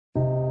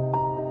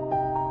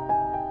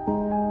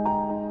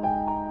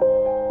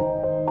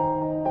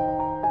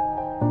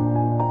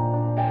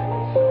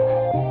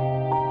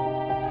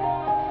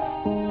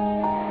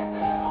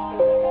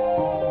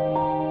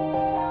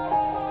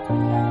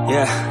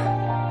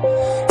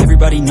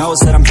Everybody knows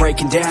that I'm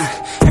breaking down.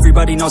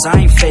 Everybody knows I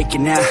ain't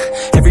faking now.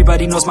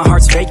 Everybody knows my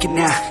heart's vacant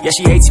now. Yeah,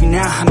 she hates me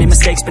now, I made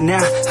mistakes, but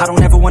now I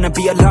don't ever wanna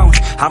be alone.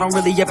 I don't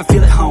really ever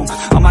feel at home.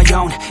 On my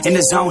own, in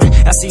the zone,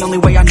 that's the only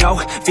way I know.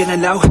 Feeling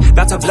low,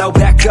 about to blow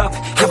back up.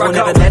 I won't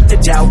ever let the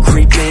doubt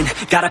creep in.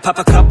 Gotta pop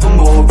a couple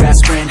more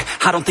aspirin.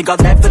 I don't think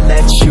I'll ever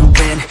let you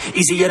in.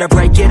 Easier to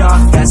break it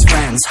off as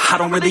friends. I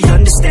don't really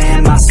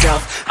understand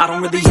myself. I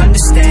don't really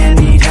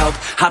understand, need help.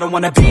 I don't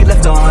wanna be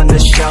left on the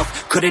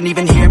shelf. Couldn't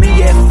even hear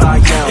me if I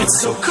yelled.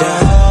 It's so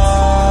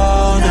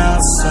cold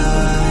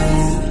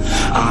outside,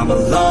 I'm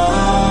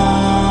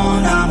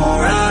alone, I'm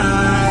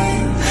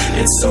alright.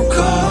 It's so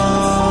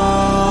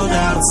cold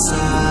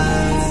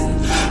outside,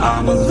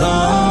 I'm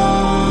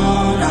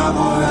alone, I'm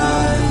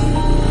alright.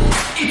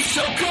 It's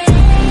so cold.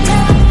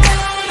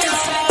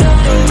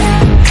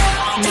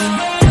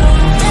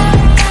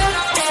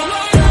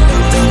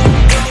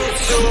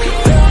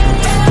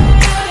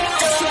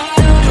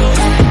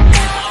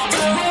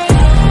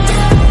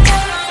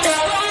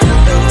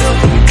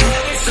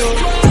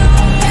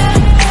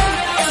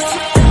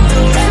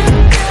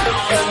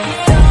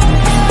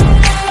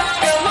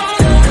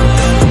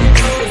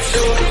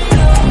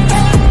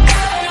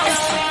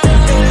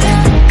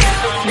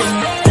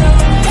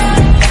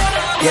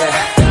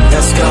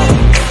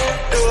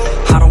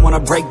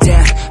 Break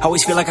down,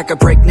 always feel like I could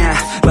break now,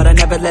 but I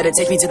never let it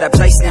take me to that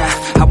place now.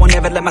 I won't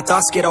ever let my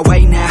thoughts get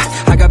away now.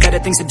 I got better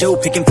things to do,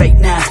 picking fate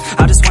now.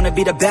 I just wanna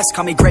be the best,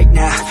 call me great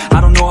now.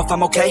 I don't know if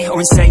I'm okay or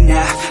insane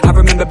now. I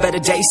remember better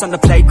days on the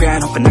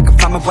playground, hoping I can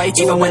find my way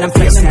even when I'm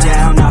feeling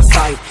down. I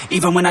fight,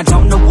 even when I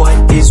don't know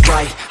what is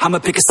right. I'ma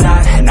pick a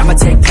side, and I'ma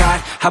take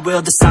pride. I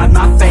will decide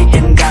my fate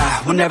and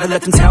I will never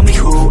let them tell me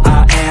who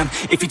I am.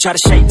 If you try to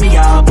shape me,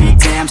 I'll be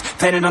damned.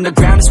 Planet on the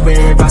ground is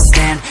where I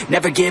stand.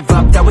 Never give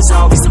up, that was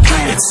always the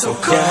plan. It's so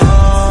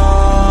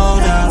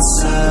cold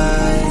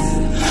outside,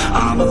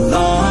 I'm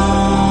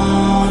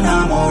alone,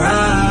 I'm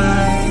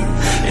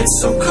alright.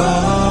 It's so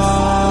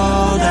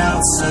cold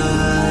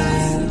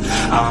outside,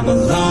 I'm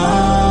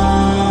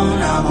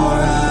alone, I'm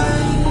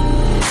alright.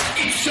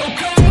 It's so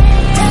cold.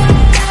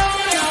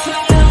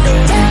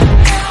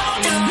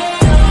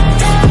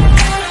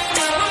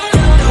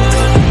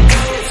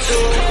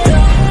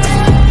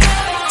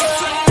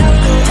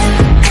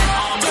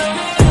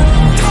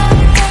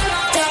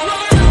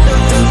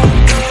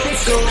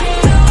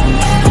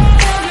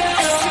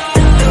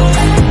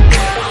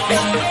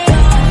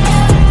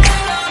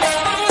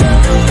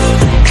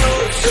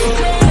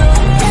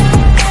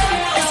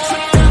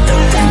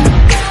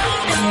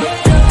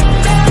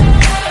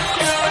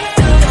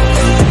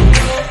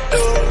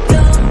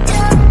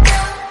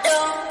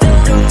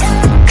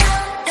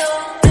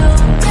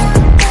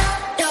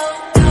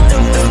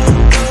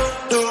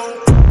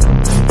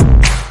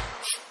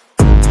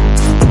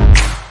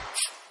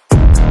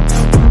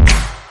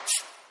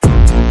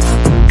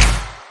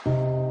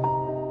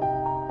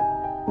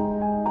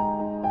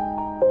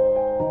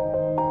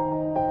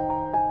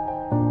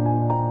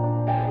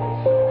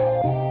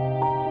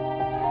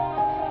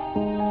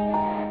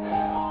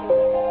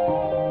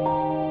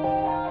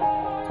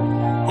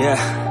 Yeah,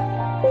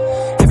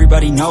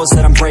 everybody knows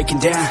that I'm breaking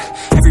down.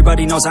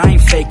 Everybody knows I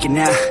ain't faking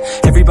now.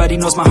 Everybody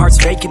knows my heart's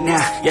vacant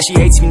now. Yeah, she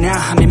hates me now,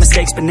 I made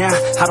mistakes, but now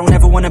I don't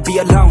ever wanna be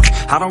alone.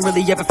 I don't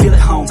really ever feel at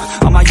home.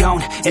 On my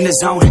own, in the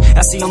zone,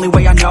 that's the only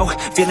way I know.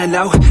 Feeling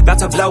low, about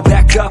to blow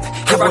back up.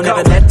 I won't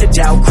ever let the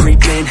doubt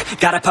creep in.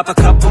 Gotta pop a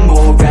couple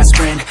more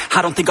aspirin.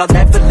 I don't think I'll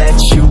ever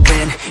let you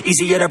in.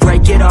 Easier to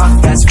break it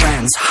off as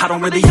friends. I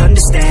don't really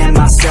understand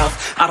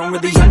myself. I don't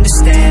really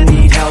understand,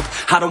 need help.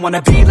 I don't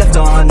wanna be left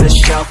on the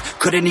shelf.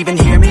 Couldn't even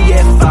hear me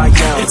if I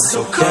yelled. It's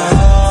so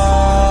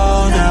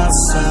cold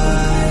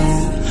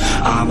outside,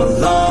 I'm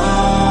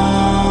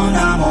alone,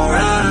 I'm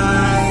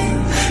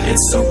alright.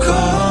 It's so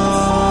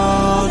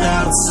cold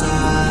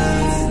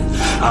outside,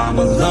 I'm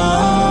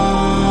alone.